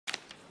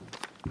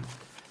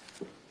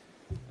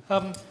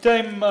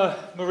Dame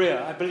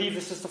Maria, I believe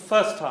this is the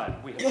first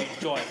time we have been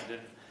joined in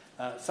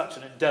such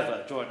an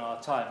endeavour during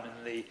our time in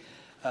the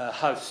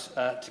House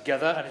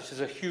together, and it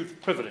is a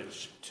huge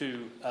privilege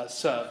to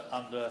serve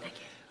under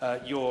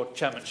your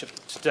chairmanship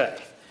today.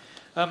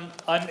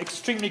 I'm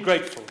extremely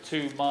grateful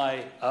to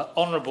my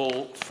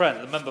honourable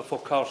friend, the member for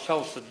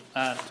Carshalton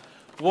and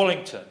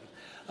Wallington,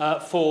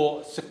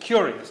 for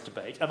securing this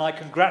debate, and I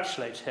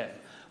congratulate him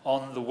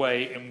on the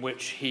way in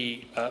which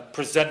he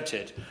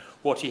presented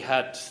what he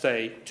had to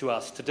say to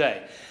us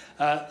today.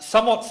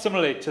 Somewhat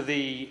similarly to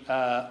the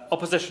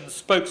opposition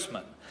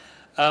spokesman,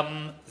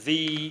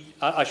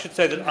 I should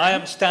say that I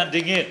am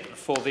standing in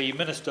for the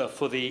Minister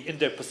for the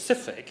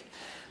Indo-Pacific,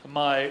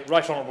 my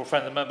right honourable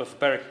friend, the member for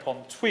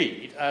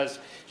Berwick-upon-Tweed, as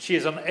she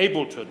is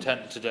unable to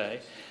attend today,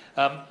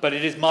 but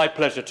it is my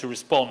pleasure to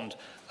respond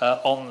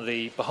on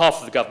the behalf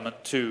of the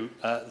government to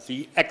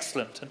the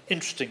excellent and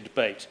interesting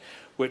debate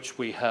which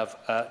we have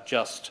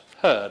just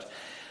heard.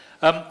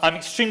 I'm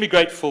extremely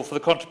grateful for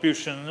the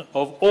contribution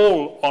of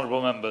all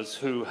honourable members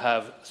who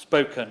have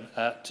spoken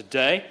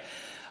today.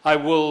 I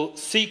will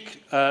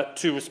seek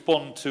to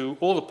respond to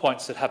all the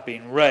points that have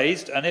been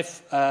raised, and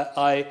if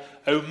I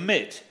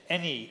omit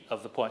any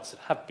of the points that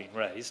have been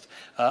raised,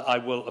 I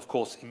will, of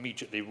course,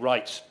 immediately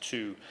write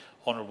to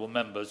honourable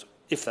members,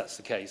 if that's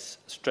the case,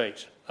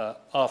 straight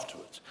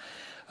afterwards.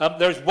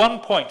 There is one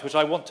point which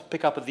I want to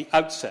pick up at the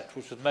outset,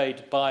 which was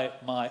made by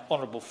my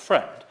honourable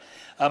friend,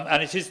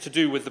 and it is to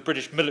do with the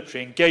British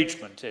military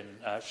engagement in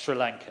Sri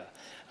Lanka.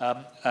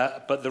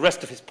 But the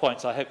rest of his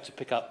points I hope to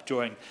pick up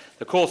during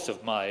the course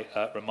of my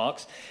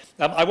remarks.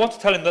 I want to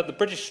tell him that the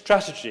British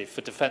strategy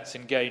for defence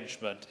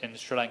engagement in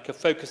Sri Lanka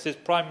focuses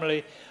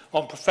primarily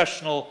on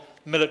professional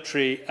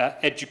military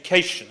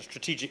education,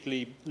 strategic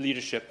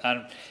leadership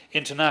and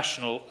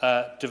international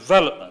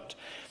development.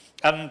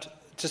 And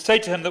to say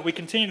to him that we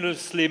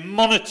continuously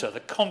monitor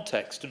the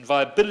context and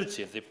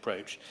viability of the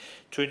approach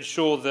to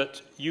ensure that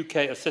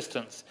UK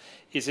assistance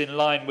is in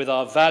line with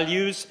our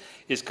values,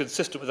 is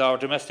consistent with our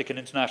domestic and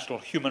international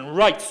human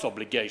rights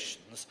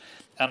obligations,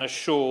 and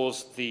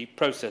assures the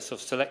process of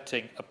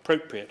selecting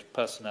appropriate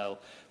personnel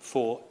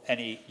for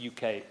any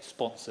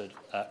UK-sponsored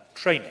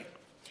training.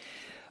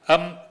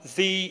 I'm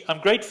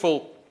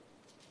grateful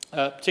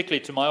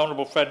particularly to my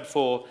honourable friend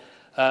for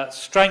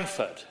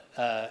Strangford,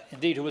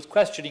 indeed, who was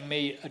questioning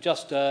me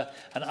just an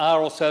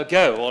hour or so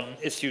ago on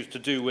issues to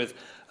do with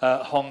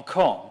Hong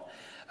Kong.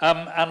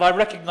 And I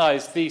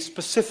recognise the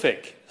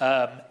specific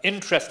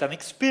interest and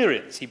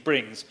experience he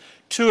brings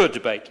to a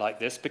debate like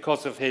this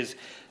because of his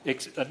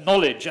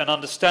knowledge and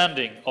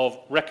understanding of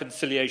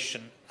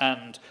reconciliation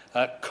and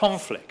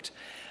conflict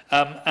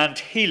and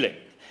healing.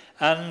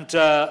 And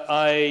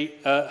I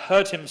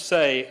heard him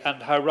say,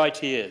 and how right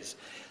he is,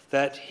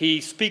 that he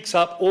speaks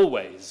up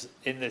always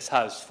in this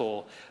House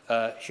for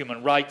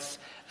human rights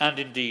and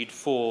indeed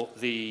for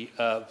the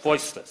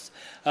voiceless.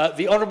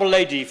 The Honourable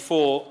Lady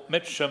for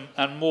Mitcham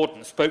and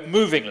Morden spoke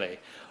movingly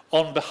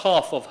on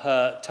behalf of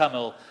her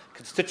Tamil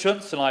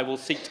constituents, and I will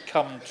seek to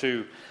come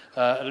to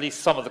at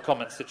least some of the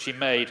comments that she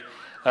made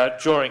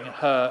during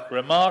her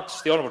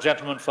remarks. The Honourable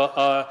Gentleman for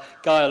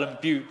Argyll and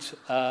Bute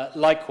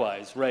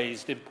likewise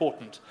raised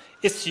important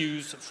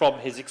issues from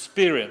his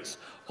experience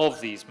of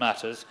these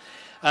matters.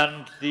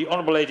 And the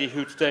Honourable Lady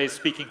who today is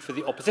speaking for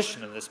the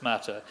opposition in this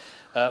matter,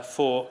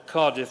 for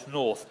Cardiff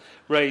North,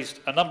 raised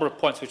a number of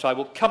points which I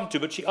will come to,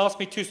 but she asked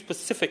me two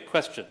specific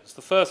questions.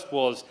 The first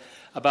was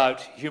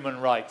about human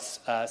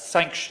rights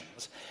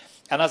sanctions.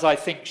 And as I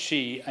think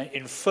she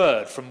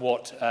inferred from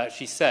what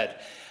she said,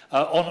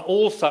 on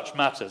all such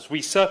matters,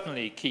 we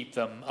certainly keep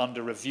them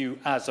under review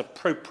as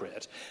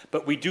appropriate,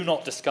 but we do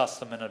not discuss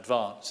them in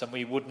advance, and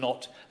we would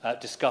not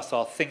discuss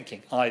our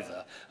thinking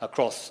either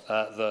across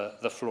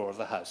the floor of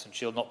the House, and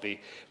she'll not be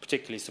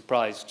particularly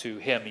surprised to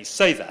hear me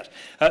say that.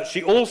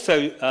 She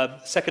also,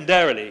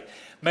 secondarily,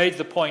 made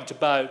the point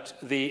about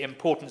the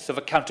importance of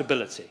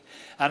accountability.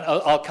 And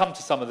I'll come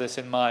to some of this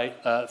in my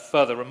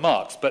further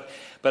remarks, but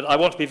I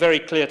want to be very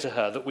clear to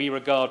her that we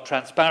regard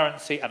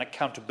transparency and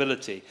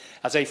accountability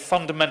as a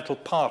fundamental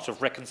part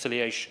of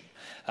reconciliation.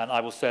 And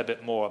I will say a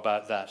bit more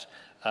about that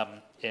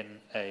in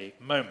a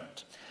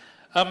moment.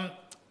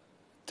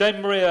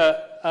 Dame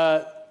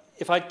Maria,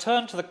 if I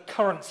turn to the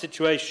current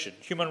situation,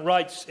 human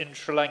rights in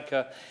Sri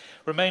Lanka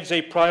remains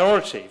a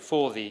priority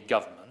for the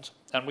government,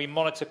 and we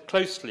monitor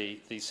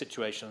closely the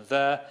situation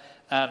there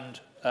and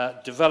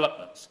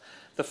developments.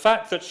 The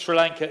fact that Sri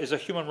Lanka is a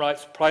human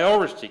rights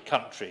priority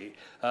country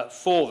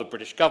for the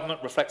British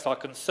government reflects our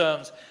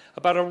concerns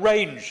about a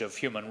range of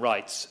human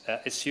rights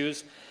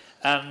issues,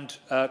 and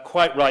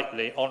quite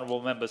rightly,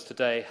 honourable members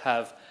today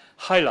have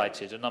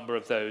highlighted a number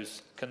of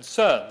those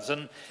concerns.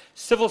 And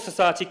civil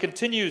society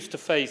continues to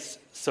face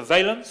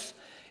surveillance,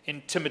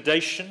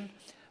 intimidation,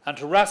 and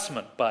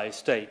harassment by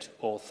state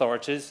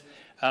authorities,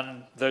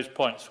 and those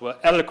points were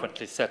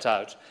eloquently set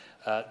out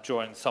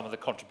during some of the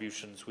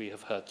contributions we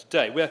have heard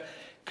today. We're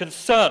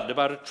concerned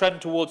about a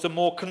trend towards a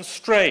more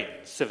constrained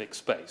civic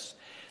space,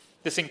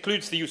 This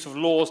includes the use of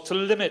laws to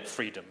limit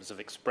freedoms of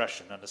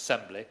expression and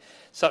assembly,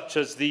 such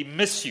as the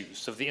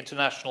misuse of the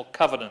International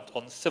Covenant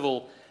on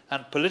Civil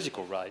and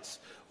Political Rights,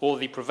 or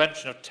the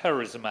Prevention of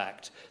Terrorism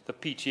Act, the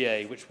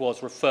PTA, which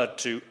was referred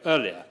to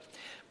earlier.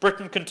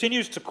 Britain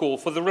continues to call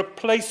for the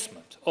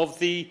replacement of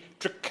the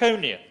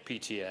draconian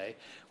PTA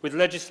with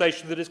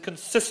legislation that is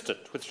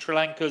consistent with Sri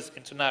Lanka's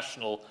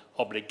international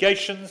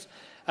obligations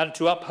and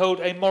to uphold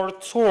a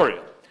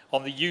moratorium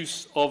on the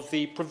use of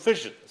the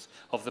provisions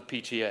of the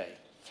PTA.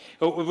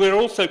 We're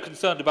also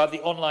concerned about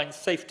the Online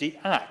Safety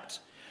Act.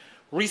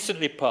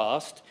 Recently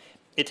passed,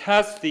 it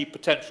has the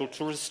potential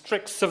to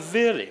restrict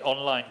severely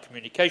online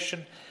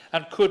communication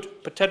and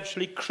could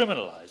potentially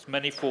criminalise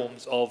many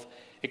forms of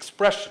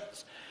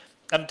expressions.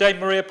 And Dame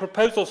Maria,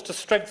 proposals to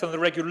strengthen the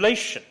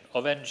regulation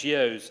of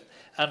NGOs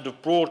and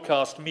of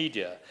broadcast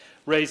media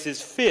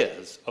raises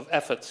fears of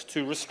efforts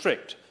to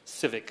restrict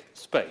civic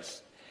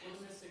space.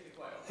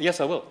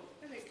 Yes, I will.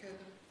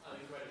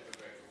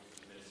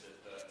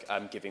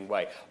 Giving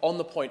way. On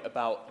the point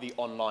about the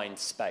online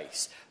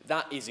space,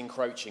 that is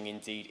encroaching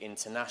indeed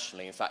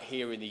internationally. In fact,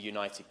 here in the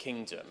United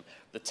Kingdom,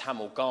 the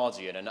Tamil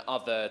Guardian and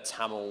other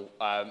Tamil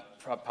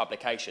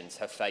publications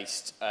have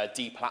faced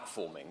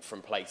deplatforming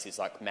from places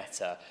like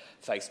Meta,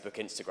 Facebook,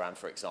 Instagram,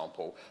 for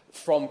example,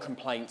 from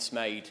complaints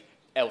made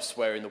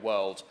elsewhere in the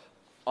world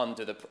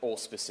under the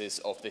auspices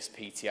of this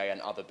PTA and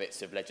other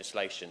bits of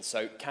legislation.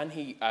 So can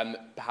he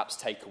perhaps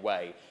take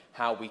away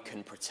how we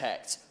can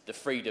protect the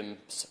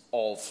freedoms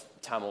of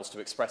Tamils to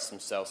express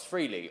themselves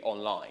freely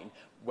online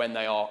when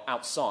they are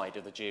outside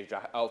of the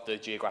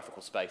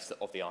geographical space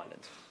of the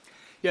island?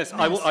 Yes,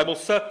 I will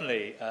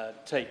certainly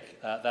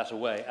take that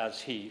away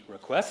as he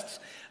requests,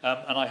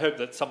 and I hope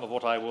that some of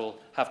what I will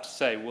have to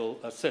say will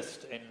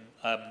assist in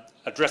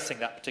addressing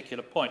that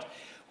particular point.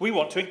 We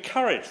want to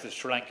encourage the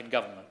Sri Lankan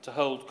government to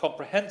hold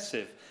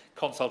comprehensive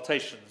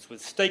consultations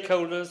with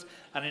stakeholders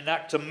and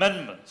enact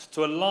amendments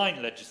to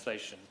align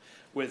legislation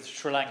with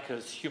Sri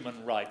Lanka's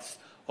human rights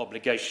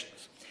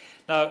obligations.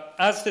 Now,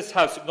 as this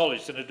House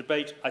acknowledged in a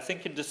debate, I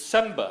think in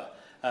December,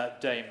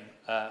 Dame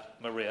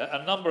Maria,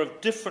 a number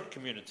of different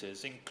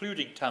communities,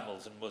 including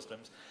Tamils and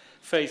Muslims,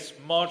 face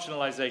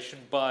marginalisation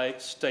by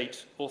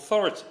state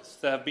authorities.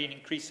 There have been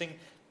increasing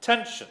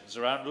tensions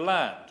around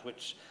land,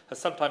 which has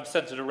sometimes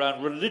centred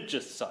around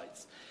religious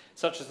sites,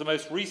 such as the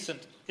most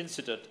recent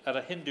incident at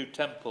a Hindu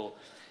temple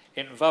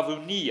in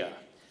Vavuniya.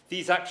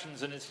 These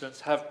actions and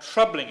incidents have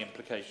troubling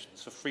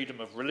implications for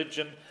freedom of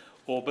religion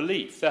or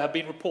belief. There have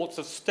been reports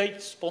of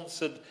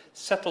state-sponsored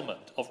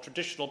settlement of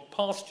traditional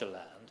pasture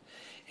land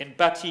in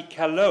Bati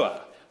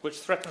Kaloa, which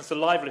threatens the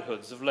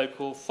livelihoods of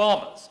local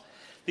farmers.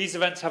 These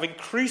events have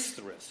increased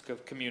the risk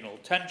of communal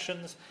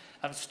tensions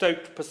and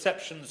stoked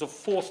perceptions of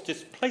forced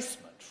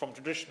displacement from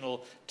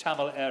traditional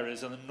Tamil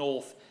areas in the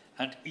north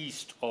and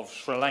east of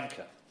Sri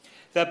Lanka.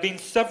 There have been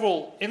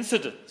several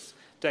incidents,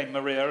 Dame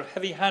Maria, of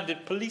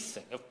heavy-handed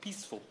policing of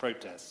peaceful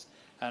protests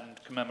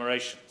and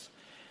commemorations.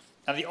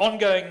 And the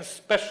ongoing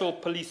special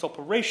police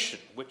operation,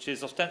 which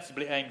is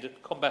ostensibly aimed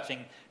at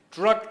combating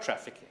drug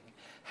trafficking,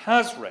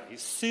 has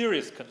raised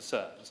serious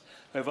concerns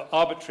over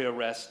arbitrary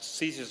arrests,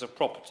 seizures of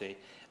property,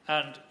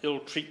 and ill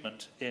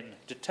treatment in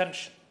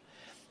detention.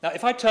 Now,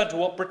 if I turn to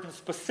what Britain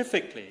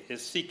specifically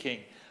is seeking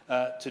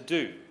to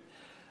do,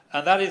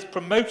 and that is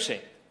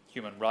promoting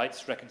human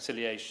rights,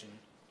 reconciliation,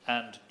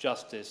 and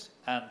justice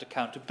and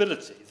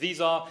accountability.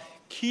 These are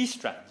key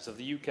strands of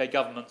the UK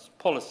government's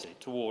policy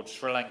towards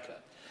Sri Lanka.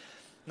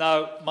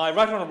 Now, my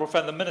right honourable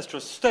friend, the Minister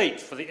of State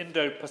for the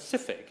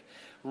Indo-Pacific,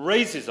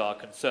 raises our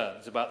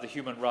concerns about the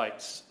human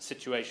rights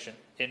situation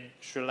in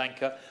Sri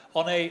Lanka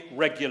on a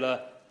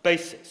regular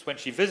basis. When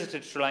she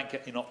visited Sri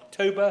Lanka in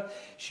October,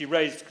 she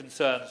raised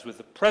concerns with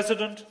the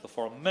President, the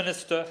Foreign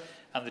Minister,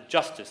 and the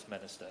Justice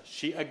Minister.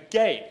 She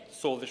again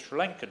saw the Sri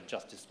Lankan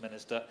Justice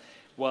Minister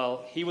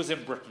while he was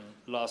in Britain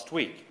last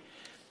week.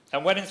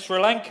 And when in Sri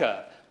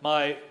Lanka,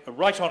 my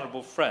right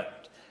honourable friend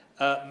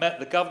met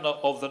the governor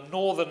of the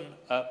northern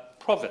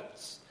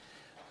province,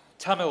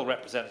 Tamil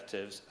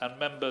representatives and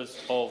members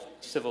of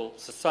civil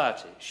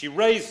society, she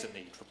raised the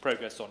need for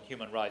progress on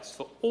human rights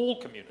for all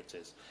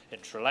communities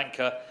in Sri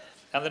Lanka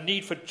and the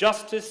need for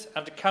justice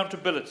and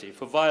accountability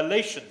for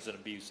violations and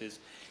abuses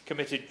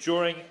committed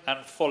during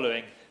and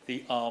following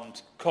the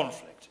armed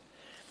conflict.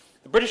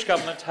 The British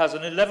government has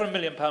an £11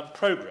 million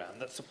programme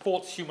that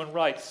supports human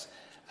rights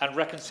and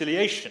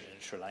reconciliation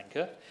in Sri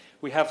Lanka.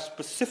 We have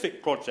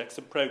specific projects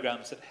and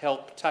programmes that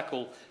help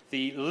tackle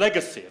the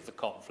legacy of the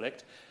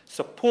conflict,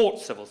 support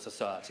civil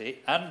society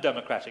and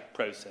democratic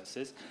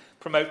processes,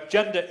 promote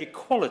gender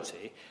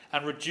equality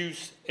and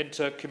reduce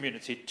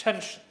inter-community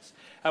tensions.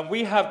 And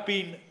we have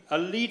been a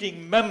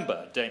leading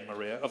member, Dame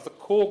Maria, of the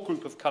core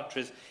group of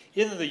countries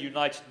in the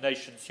United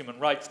Nations Human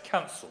Rights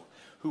Council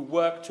who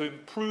work to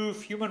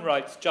improve human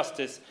rights,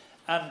 justice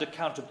and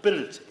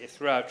accountability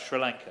throughout Sri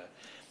Lanka.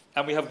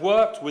 And we have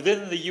worked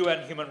within the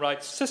UN human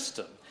rights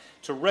system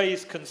to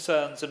raise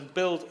concerns and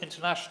build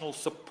international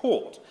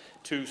support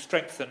to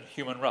strengthen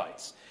human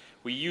rights.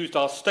 We used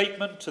our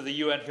statement to the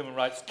UN Human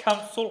Rights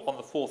Council on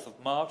the 4th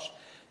of March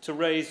to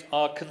raise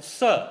our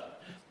concern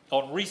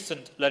on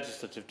recent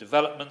legislative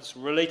developments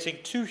relating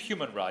to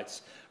human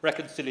rights,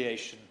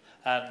 reconciliation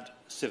and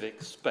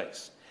civic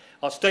space.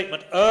 Our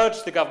statement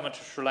urged the Government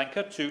of Sri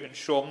Lanka to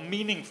ensure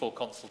meaningful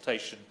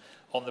consultation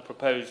on the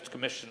proposed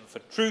Commission for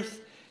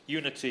Truth,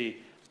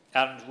 Unity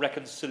and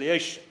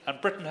Reconciliation.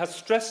 And Britain has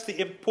stressed the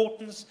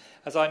importance,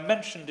 as I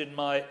mentioned in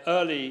my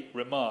early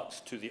remarks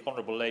to the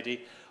Honourable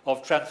Lady,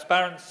 of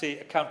transparency,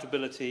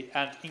 accountability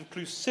and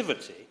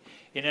inclusivity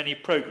in any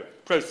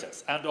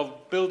process, and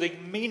of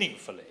building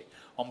meaningfully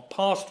on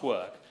past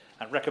work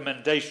and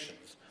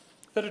recommendations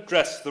that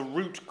address the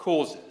root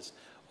causes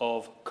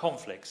of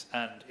conflicts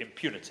and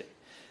impunity.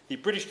 The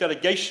British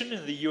delegation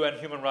in the UN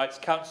Human Rights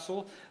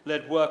Council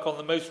led work on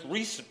the most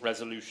recent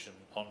resolution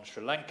on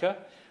Sri Lanka.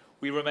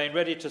 We remain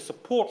ready to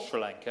support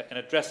Sri Lanka in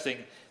addressing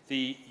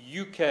the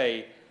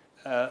UK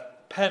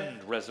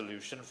penned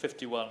resolution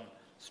 51/1.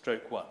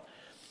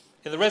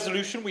 In the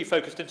resolution, we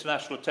focused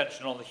international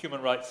attention on the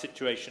human rights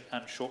situation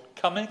and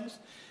shortcomings.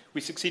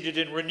 We succeeded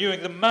in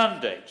renewing the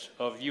mandate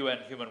of UN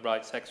human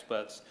rights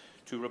experts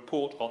to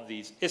report on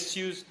these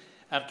issues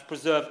and to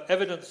preserve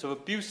evidence of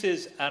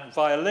abuses and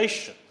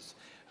violations,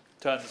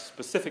 turned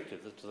specifically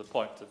to the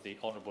point that the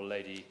Honourable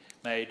Lady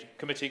made,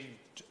 committing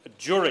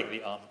during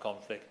the armed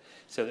conflict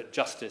so that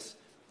justice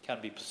can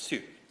be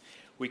pursued.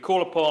 We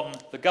call upon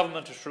the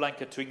Government of Sri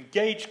Lanka to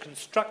engage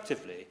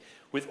constructively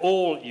with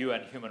all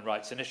UN human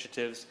rights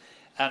initiatives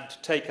and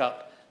to take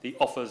up the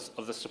offers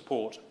of the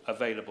support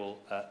available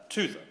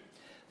to them.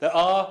 There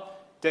are,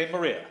 Dame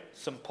Maria,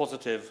 some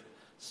positive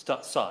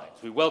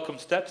signs. We welcome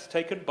steps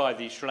taken by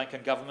the Sri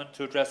Lankan government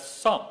to address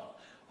some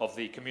of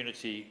the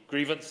community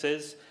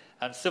grievances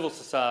and civil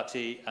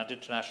society and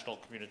international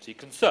community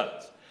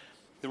concerns.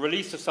 The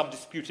release of some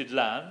disputed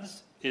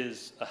lands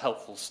is a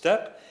helpful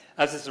step,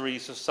 as is the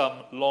release of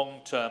some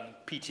long-term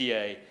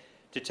PTA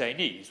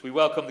detainees. We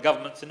welcome the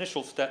government's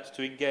initial steps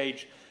to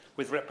engage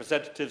with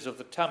representatives of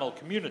the Tamil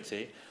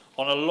community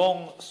on a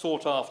long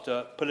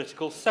sought-after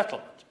political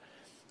settlement.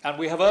 And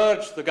we have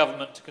urged the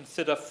government to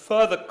consider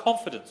further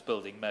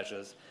confidence-building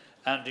measures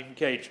and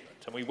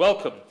engagement. And we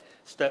welcome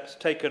steps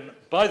taken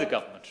by the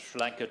government of Sri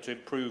Lanka to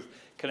improve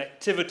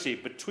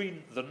connectivity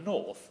between the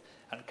north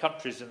and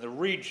countries in the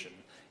region,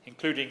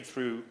 including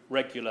through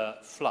regular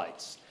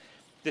flights.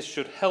 This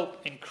should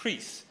help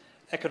increase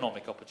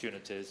economic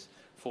opportunities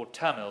for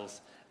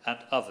Tamils and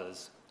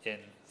others in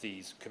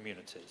these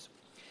communities.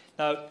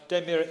 Now,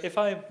 Dame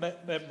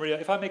Maria,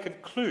 if I may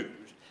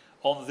conclude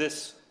on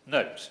this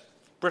note,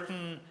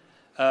 Britain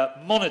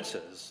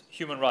monitors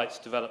human rights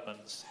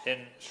developments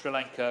in Sri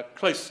Lanka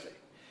closely.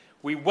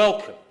 We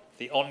welcome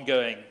the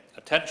ongoing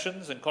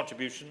attentions and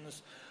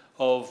contributions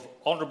of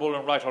honourable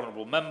and right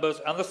honourable members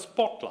and the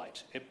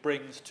spotlight it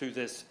brings to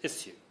this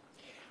issue.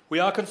 We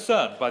are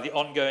concerned by the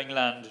ongoing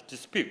land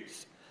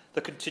disputes,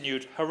 the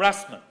continued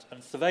harassment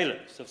and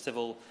surveillance of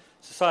civil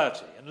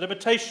society, and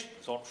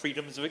limitations on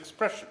freedoms of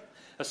expression,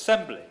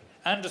 assembly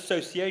and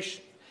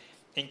association,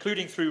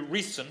 including through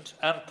recent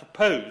and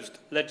proposed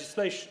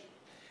legislation.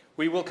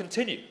 We will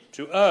continue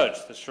to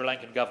urge the Sri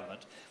Lankan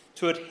government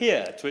to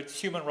adhere to its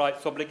human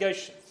rights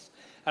obligations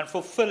and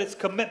fulfil its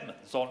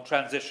commitments on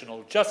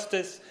transitional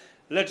justice,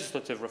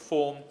 legislative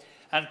reform,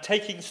 and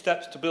taking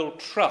steps to build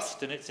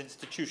trust in its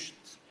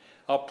institutions.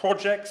 Our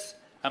projects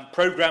and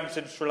programmes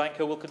in Sri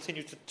Lanka will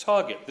continue to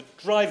target the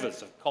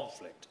drivers of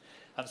conflict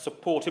and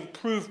support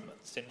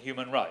improvements in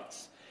human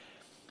rights.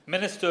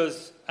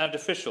 Ministers and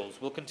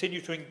officials will continue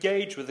to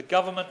engage with the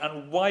government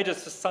and wider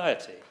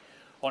society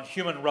on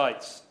human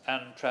rights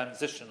and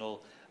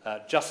transitional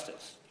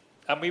justice.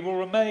 And we will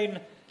remain,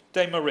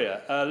 Dame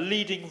Maria, a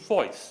leading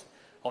voice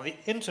on the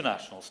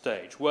international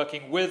stage,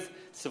 working with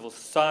civil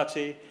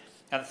society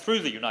and through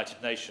the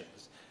United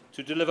Nations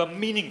to deliver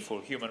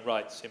meaningful human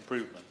rights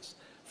improvements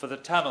for the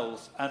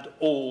Tamils and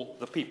all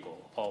the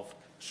people of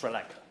Sri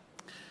Lanka.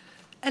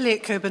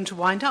 Elliot Coburn to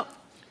wind up.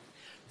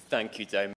 Thank you, Dame.